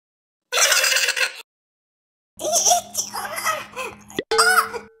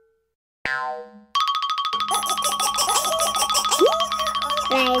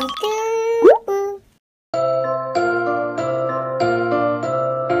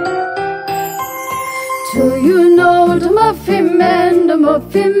the Muffin Man, the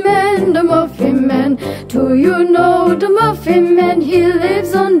Muffin Man, the Muffin Man? Do you know the Muffin Man? He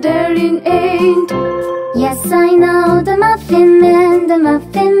lives on Daring 8. Yes, I know the Muffin Man, the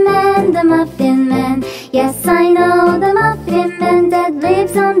Muffin Man, the Muffin Man. Yes, I know the Muffin Man that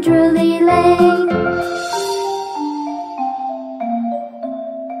lives on Drury Lane.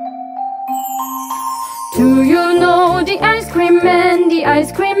 Do you know the Ice Cream Man, the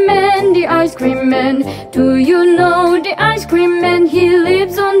Ice Cream Man, the Ice Cream Man? Do you know the Ice Cream Man? He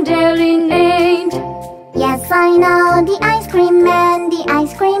lives on Daring 8. Yes, I know the Ice Cream Man, the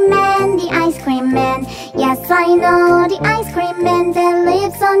Ice Cream Man, the Ice Cream Man. Yes, I know the Ice Cream Man that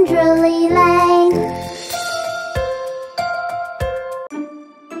lives on Drury Lane.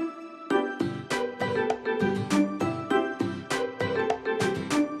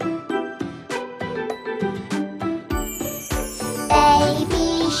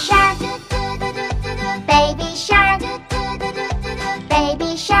 Baby shark, baby shark,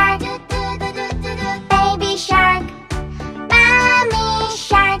 baby shark, baby shark. Mommy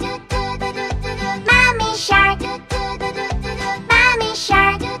shark, mommy shark, mommy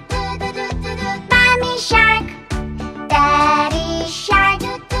shark, mommy shark. Daddy shark,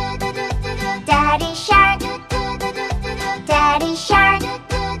 daddy shark, daddy shark,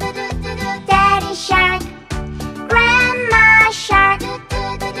 daddy shark. Grandma shark,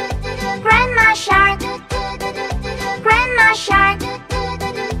 grandma shark, grandma shark,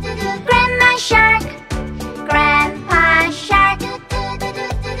 grandma shark. Grandpa shark,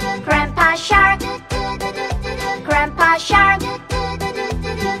 grandpa shark, grandpa shark,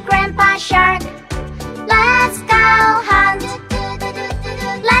 grandpa shark. Let's go hunt,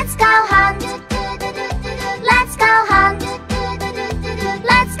 let's go hunt, let's go hunt,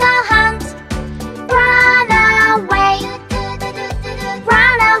 let's go hunt. Run away,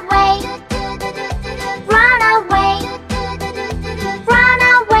 run away, run away, run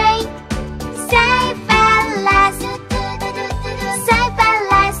away. Safe and last, safe and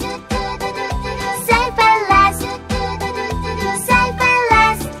last, safe and last, safe and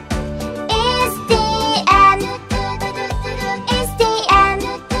last. Is the end, is the end,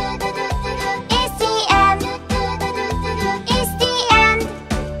 is the end, is the end.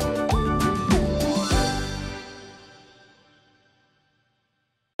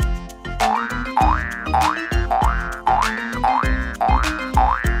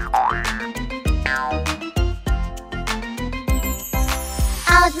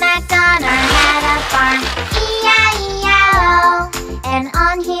 Old Macdonald had a farm, E-I-E-I-O. And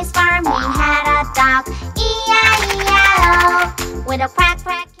on his farm he had a dog, E-I-E-I-O. With a quack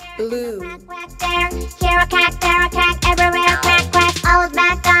quack here, Blue. quack quack there, here a quack, there a quack, everywhere quack quack. Old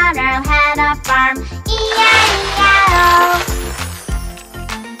Macdonald had a farm, E-I-E-I-O.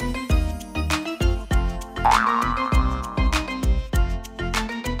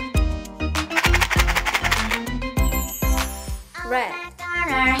 Red.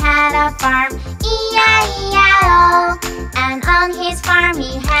 Macdonald had a farm, E-I-E-I-O. And on his farm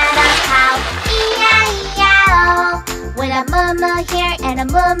he had a cow, E-I-E-I-O. With a moo-moo here and a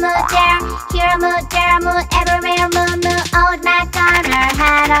moo-moo there, here a moo, there a moo, everywhere moo-moo. Old Macdonald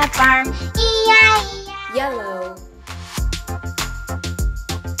had a farm, E-I-E-I-O. Yellow.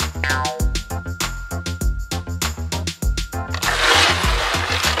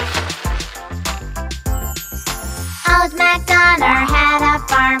 Old Macdonald had a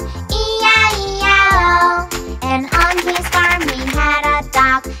farm, E-I-E-I-O. And on his farm he had a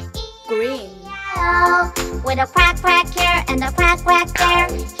dog, Green. E-I-E-I-O. With a quack quack here and a quack quack there,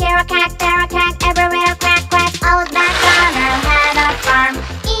 here a quack, there a quack, everywhere quack quack. Old Macdonald had a farm,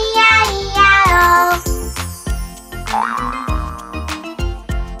 E-I-E-I-O.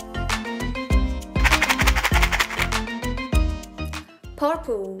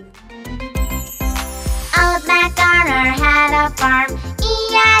 Purple. Old Macdonald had a farm,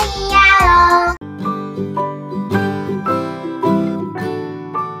 E-I-E-I-O.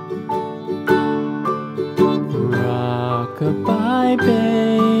 Rock-a-bye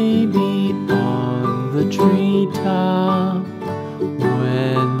baby on the treetop.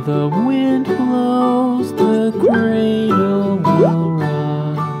 When the wind blows, the cradle will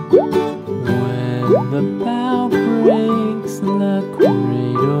rock. When the bough breaks, the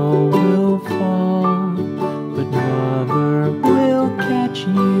cradle will fall. But mother will catch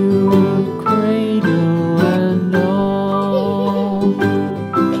you, cradle and all.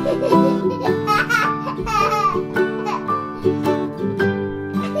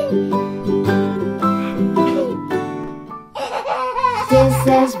 This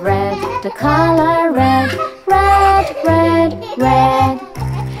is red, the color red, red, red, red.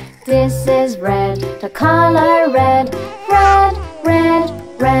 This is red, the color red. Red, red,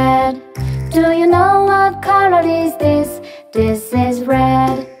 red. Do you know what color is this? This is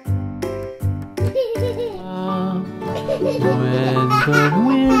red. When the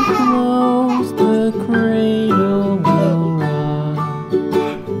wind blows, the cradle will rock.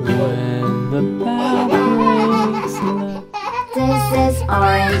 When the bough breaks, this is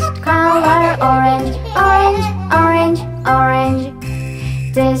orange, color orange. Orange, orange, orange.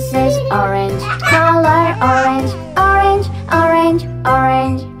 This is orange, color orange. Orange, orange,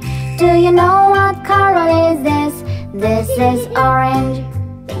 orange. Do you know what color is this? This is orange.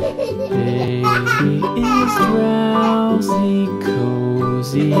 baby is drowsy,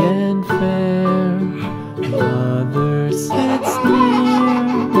 cozy and fair. Mother sits near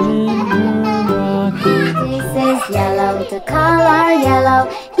in her rocking. This is yellow, the color yellow.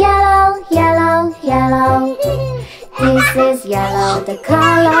 Yellow, yellow, yellow. This is yellow, the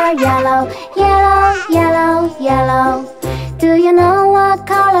color yellow. Yellow, yellow, yellow. Do you know what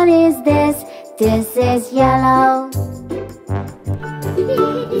color is this? This is yellow.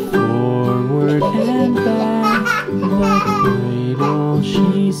 Forward and back, the cradle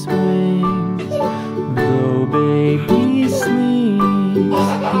she swings. Though baby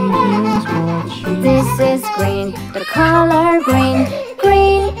sleeps, he hears what she This is green, the color green.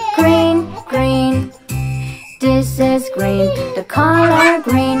 Green, green, green. This is green, the color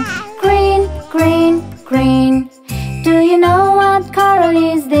green. Green, green, green. Do you know what color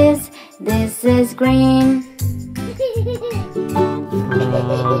is this? This is green.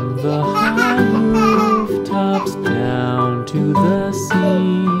 From the high rooftops down to the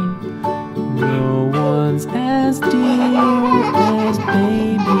sea, no one's as dear as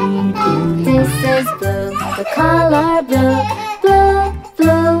baby to me. This is blue, the color blue. Blue,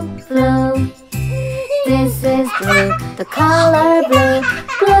 blue, blue. This is blue, the color blue.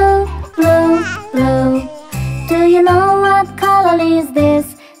 Blue, blue, blue. Do you know what color is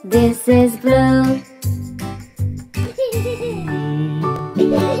this? This is blue.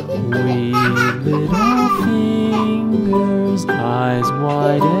 We little fingers, eyes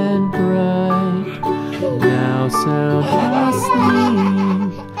wide and bright, now sound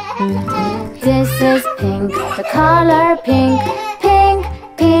asleep. This is pink, the color pink. Pink,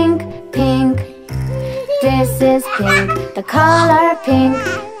 pink, pink. This is pink, the color pink.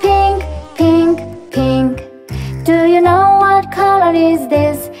 Pink, pink, pink. Do you know what color is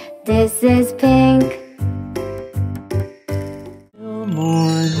this? This is pink.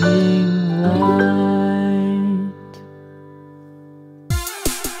 Morning light.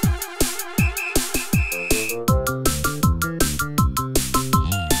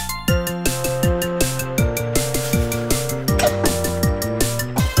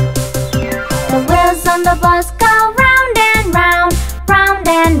 The wheels on the bus go round and round, round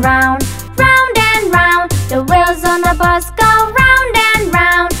and round, round and round. The wheels on the bus go round and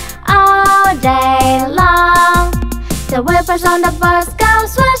round all day long. The whippers on the bus go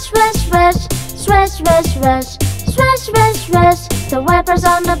swish, swish, swish, swish, swish, swish, swish, swish, swish. The whippers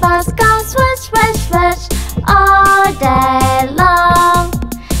on the bus go swish, swish, swish all day long.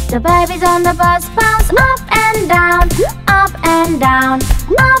 The babies on the bus bounce up and down, up and down,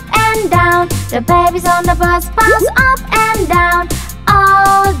 up and down. The babies on the bus bounce up and down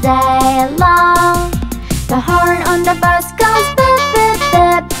all day long. The horn on the bus goes beep, beep,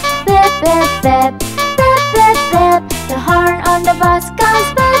 beep, beep, beep, beep, beep, beep, beep. The horn on the bus goes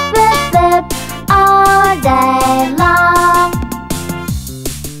beep, beep, beep all day long.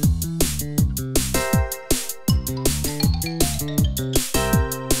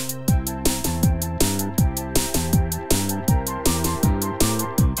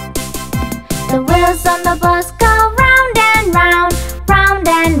 The wheels on the bus go round and round, round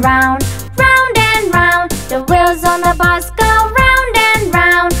and round, round and round. The wheels on the bus go round and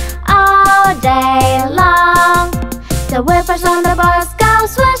round all day long. The whippers on the bus go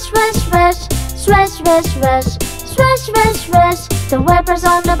swish, swish, swish, swish, swish, swish, swish, swish, swish. The whippers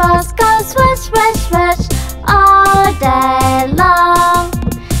on the bus go swish, swish, swish all day long.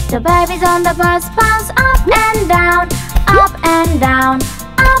 The babies on the bus bounce up and down, up and down,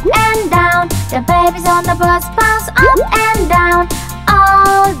 up and down. The babies on the bus bounce up and down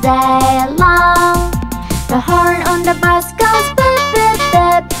all day long. The horn on the bus goes beep, beep,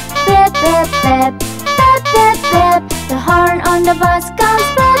 beep, beep, beep, beep, beep, beep, beep. The horn on the bus